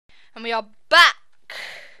And we are back.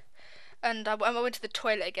 And I went to the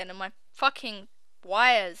toilet again, and my fucking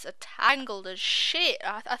wires are tangled as shit.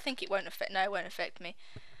 I think it won't affect. No, it won't affect me.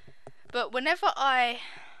 But whenever I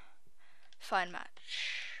find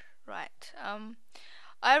match, right?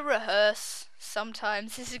 I rehearse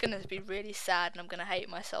sometimes. This is gonna be really sad, and I'm gonna hate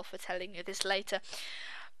myself for telling you this later.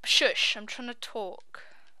 Shush! I'm trying to talk.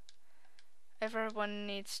 Everyone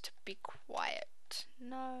needs to be quiet.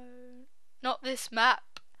 No, not this map.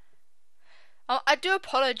 I do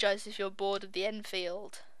apologise if you're bored of the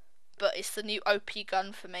Enfield, but it's the new OP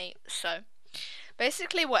gun for me, so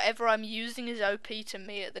basically whatever I'm using is OP to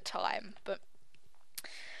me at the time, but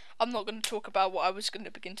I'm not going to talk about what I was going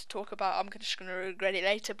to begin to talk about. I'm just going to regret it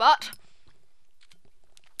later, but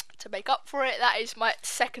to make up for it, that is my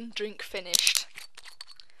second drink finished,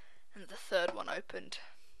 and the third one opened.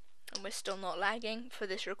 And we're still not lagging for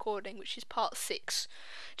this recording, which is part 6.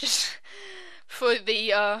 Just for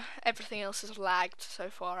the everything else has lagged so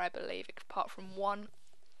far, I believe, apart from 1.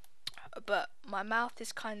 But my mouth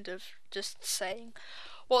is kind of just saying,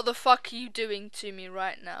 what the fuck are you doing to me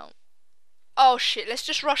right now? Oh shit, let's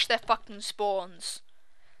just rush their fucking spawns.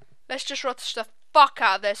 Let's just rush the fuck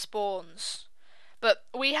out of their spawns. But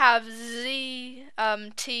we have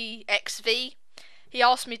TXV. He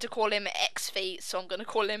asked me to call him XV, so I'm going to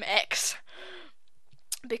call him X.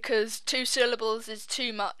 Because 2 syllables is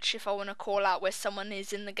too much if I want to call out where someone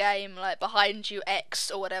is in the game, like behind you, X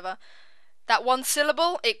or whatever. That 1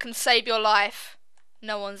 syllable, it can save your life.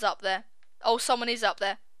 No one's up there. Oh, someone is up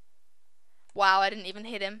there. Wow, I didn't even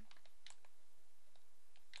hit him.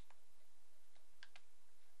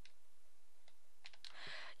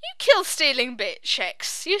 You kill stealing bitch,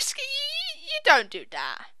 X. You don't do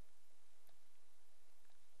that.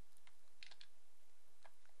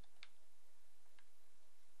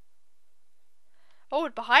 Oh,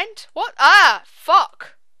 behind? What? Ah,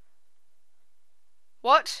 fuck.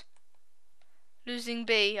 What? Losing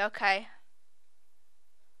B, okay.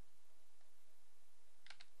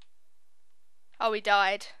 Oh, he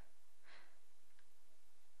died.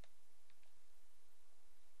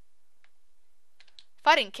 If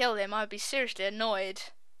I didn't kill him, I'd be seriously annoyed.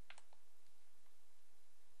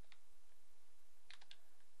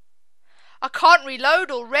 I can't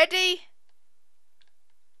reload already?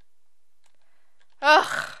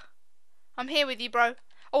 Ugh. I'm here with you, bro.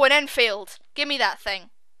 Oh, an Enfield. Give me that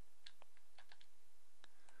thing.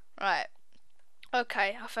 Right.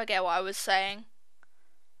 Okay, I forget what I was saying.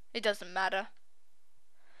 It doesn't matter.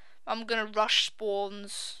 I'm gonna rush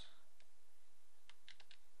spawns.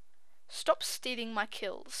 Stop stealing my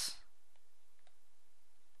kills.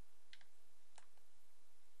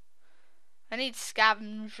 I need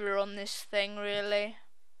scavenger on this thing, really.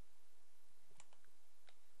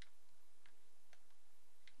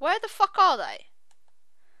 Where the fuck are they?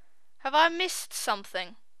 Have I missed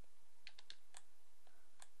something?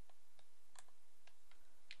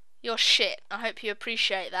 You're shit. I hope you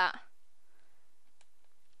appreciate that.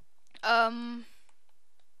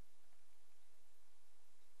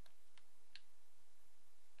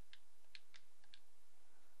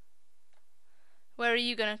 Where are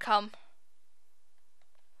you gonna come?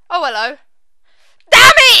 Oh, hello.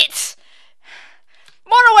 Damn it!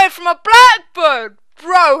 Run away from a blackbird!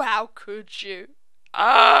 Bro, how could you?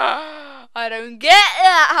 I don't get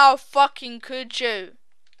that. How fucking could you?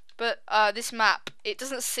 But this map, it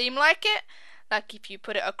doesn't seem like it. Like if you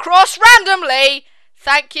put it across randomly.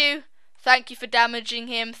 Thank you for damaging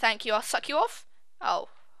him. Thank you. I'll suck you off. Oh,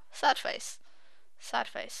 sad face. Sad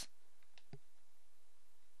face.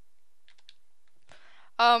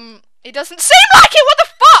 It doesn't seem like it. What the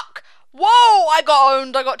fuck? Whoa! I got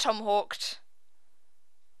owned. I got tomahawked.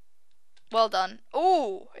 Well done.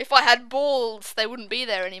 Ooh, if I had balls, they wouldn't be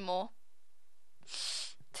there anymore.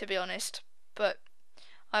 To be honest, but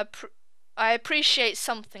I appreciate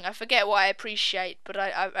something. I forget what I appreciate, but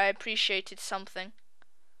I appreciated something.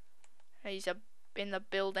 He's in the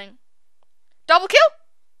building. Double kill.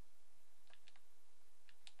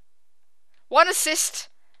 1 assist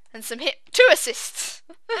and some hit. 2 assists.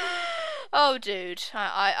 Oh, dude,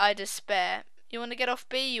 I despair. You want to get off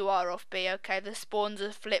B? You are off B. Okay, the spawns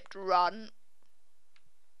are flipped. Run.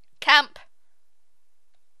 Camp.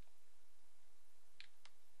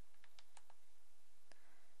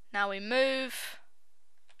 Now we move.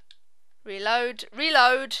 Reload.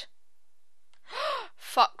 Reload.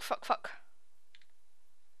 Fuck.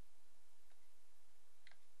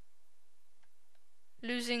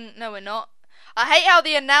 Losing. No, we're not. I hate how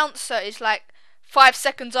the announcer is like 5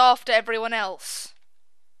 seconds after everyone else.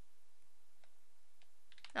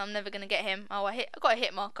 I'm never gonna get him. Oh, I got a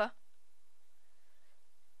hit marker.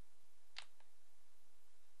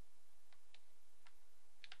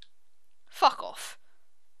 fuck off.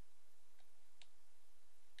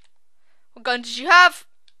 What gun did you have?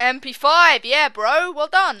 MP5, yeah, bro, well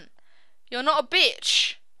done. You're not a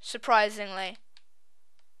bitch, surprisingly.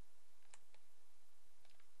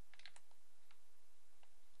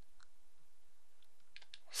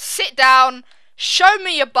 Sit down, show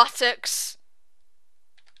me your buttocks.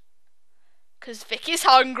 'Cause Vic is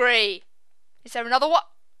hungry. Is there another one?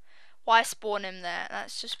 Why spawn him there?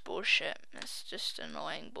 That's just bullshit. That's just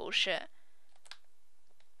annoying bullshit.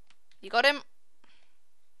 You got him?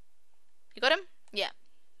 You got him? Yeah.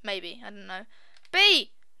 Maybe. I don't know.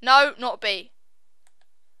 B! No, not B.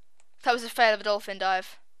 That was a fail of a dolphin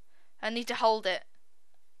dive. I need to hold it.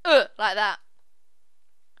 Like that.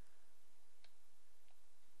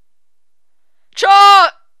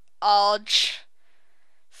 Charge!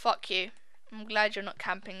 Fuck you. I'm glad you're not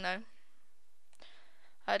camping though.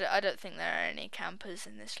 I don't think there are any campers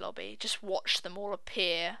in this lobby. Just watch them all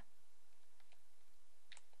appear.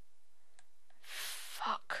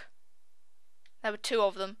 Fuck. There were 2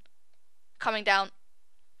 of them. Coming down.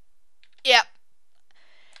 Yep.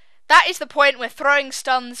 That is the point where throwing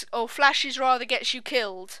stuns, or flashes rather, gets you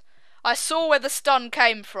killed. I saw where the stun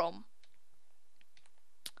came from.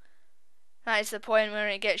 That is the point where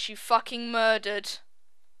it gets you fucking murdered.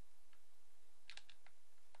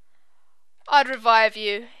 I'd revive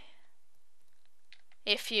you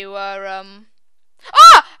if you were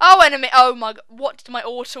ah! Oh, enemy! Oh my god! What did my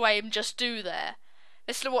auto aim just do there?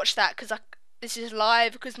 Let's watch that because this is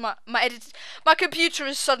live because my computer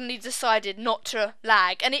has suddenly decided not to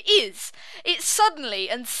lag, and it is. It's suddenly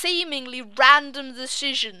and seemingly random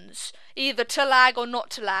decisions either to lag or not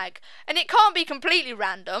to lag, and it can't be completely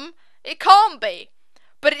random. It can't be,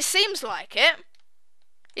 but it seems like it.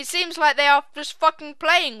 It seems like they are just fucking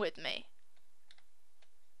playing with me.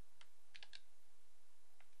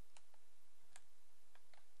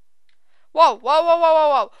 Whoa, whoa, whoa, whoa, whoa,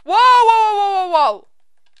 whoa. Whoa, whoa, whoa, whoa, whoa, whoa.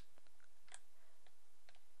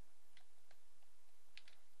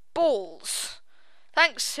 Balls.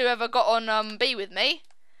 Thanks, whoever got on B with me.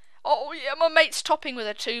 Oh, yeah, my mate's topping with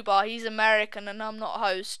a 2-bar. He's American and I'm not a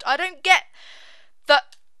host. I don't get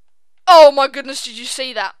that. Oh, my goodness, did you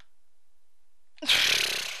see that?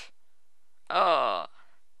 Oh.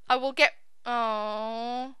 I will get.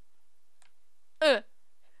 Oh.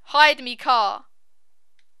 Hide me car.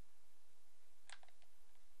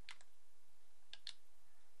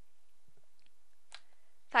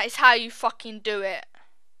 That is how you fucking do it.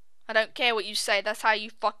 I don't care what you say, that's how you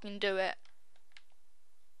fucking do it.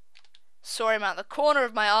 Saw him out the corner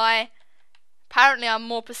of my eye. Apparently I'm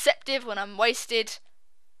more perceptive when I'm wasted.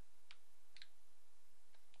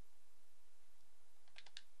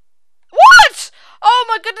 What? Oh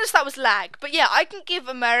my goodness, that was lag. But yeah, I can give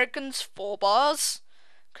Americans 4 bars.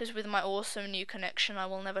 Because with my awesome new connection, I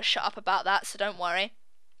will never shut up about that, so don't worry.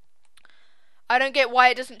 I don't get why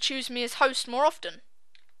it doesn't choose me as host more often.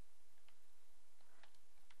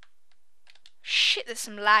 Shit, there's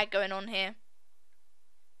some lag going on here.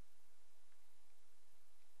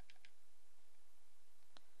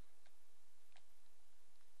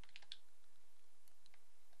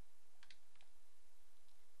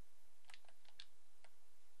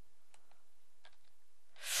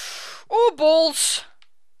 Oh, balls!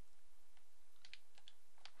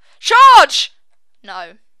 Charge!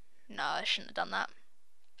 No. No, I shouldn't have done that.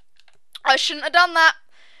 I shouldn't have done that.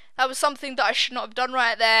 That was something that I should not have done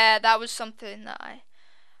right there. That was something that I...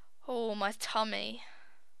 Oh, my tummy.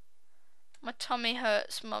 My tummy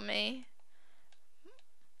hurts, mummy.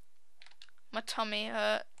 My tummy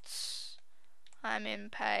hurts. I'm in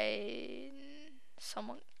pain.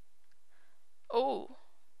 Someone... Oh.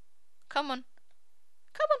 Come on.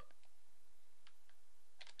 Come on.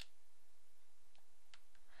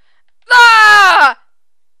 Ah!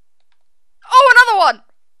 Oh, another one!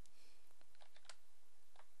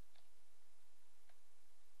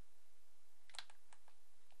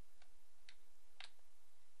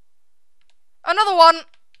 Another one!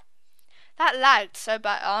 That lagged so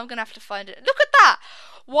bad. Oh, I'm gonna have to find it. Look at that!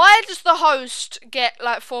 Why does the host get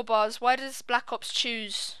like 4 bars? Why does Black Ops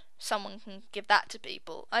choose someone can give that to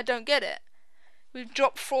people? I don't get it. We've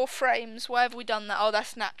dropped 4 frames. Why have we done that? Oh,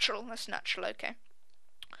 that's natural. That's natural, okay.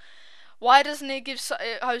 Why doesn't he give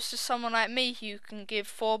host to someone like me who can give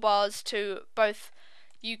 4 bars to both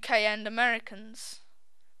UK and Americans?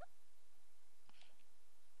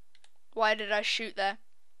 Why did I shoot there?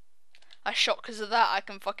 I shot because of that. I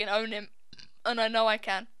can fucking own him. And I know I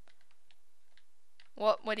can.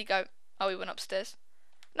 What? Where'd he go? Oh, he went upstairs.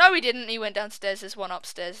 No, he didn't. He went downstairs. There's one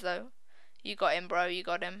upstairs, though. You got him, bro. You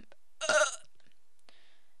got him.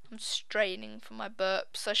 I'm straining for my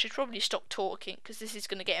burps. I should probably stop talking, because this is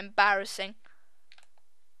going to get embarrassing.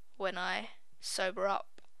 when I sober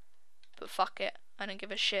up. But fuck it, I don't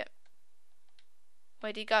give a shit.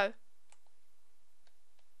 Where'd he go?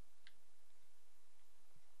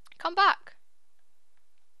 Come back.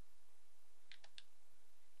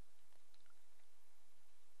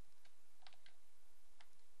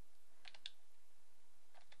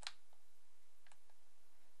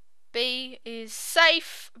 B is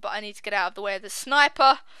safe, but I need to get out of the way of the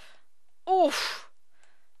sniper. Oof.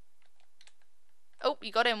 Oh,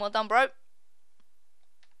 you got him. Well done, bro.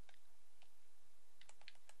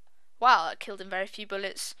 Wow, that killed him very few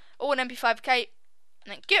bullets. Oh, an MP5K.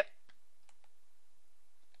 Thank you.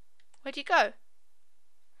 Where'd you go?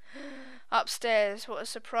 Upstairs. What a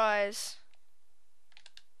surprise.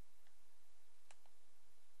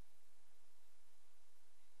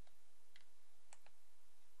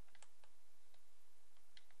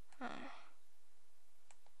 Oh.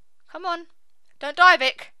 Come on. Don't die,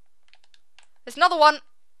 Vic. There's another one.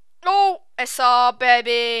 Oh, SR,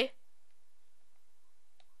 baby.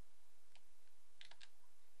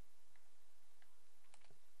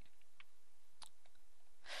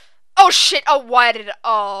 Oh, shit. Oh, why did it...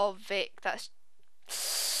 Oh, Vic, that's...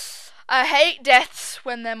 I hate deaths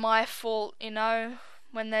when they're my fault, you know?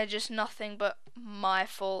 When they're just nothing but my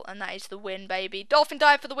fault, and that is the win, baby. Dolphin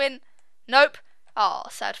dive for the win. Nope. Oh,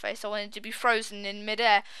 sad face. I wanted to be frozen in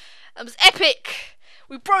midair. That was epic.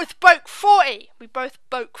 We both broke 40. We both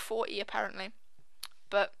broke 40, apparently.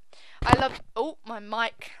 But I love... Oh, my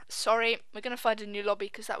mic. Sorry. We're going to find a new lobby,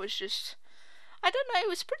 because that was just... I don't know. It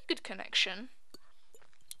was a pretty good connection.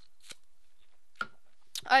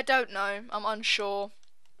 I don't know. I'm unsure.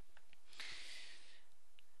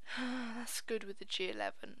 That's good with the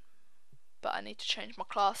G11. But I need to change my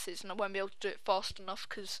classes, and I won't be able to do it fast enough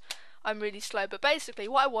because I'm really slow. But basically,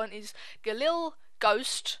 what I want is Galil,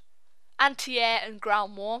 Ghost, Anti-Air, and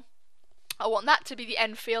Ground War. I want that to be the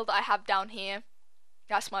end field that I have down here.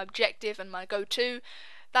 That's my objective and my go-to.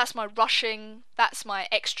 That's my rushing. That's my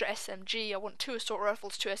extra SMG. I want 2 assault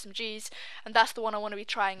rifles, 2 SMGs, and that's the one I want to be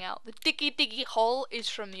trying out. The Diggy Diggy Hole is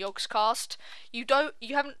from the Yogscast. You don't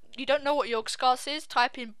know what Yogscast is?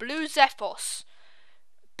 Type in Blue Zephos.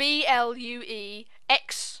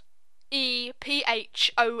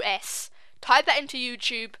 BLUEXEPHOS. Type that into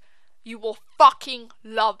YouTube. You will fucking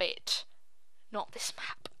love it. Not this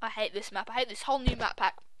map. I hate this map. I hate this whole new map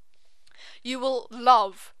pack. You will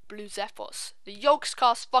love Blue Zephos. The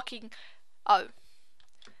Yogscast fucking own.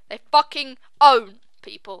 They fucking own,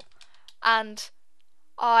 people. And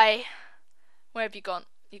where have you gone?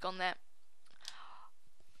 You gone there?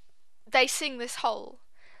 They sing this whole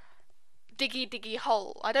Diggy Diggy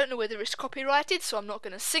Hole. I don't know whether it's copyrighted, so I'm not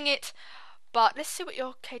going to sing it. But let's see what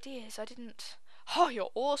your KD is. I didn't... Oh,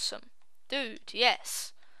 you're awesome. Dude,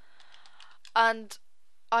 yes. And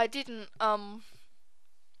I didn't, I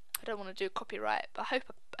don't want to do copyright, but I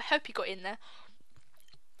hope you got in there.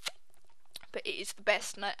 But it is the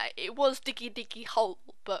best, and it was Diggy Diggy Hole,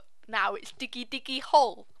 but now it's Diggy Diggy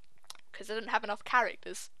Hole, because I don't have enough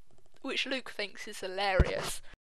characters, which Luke thinks is hilarious.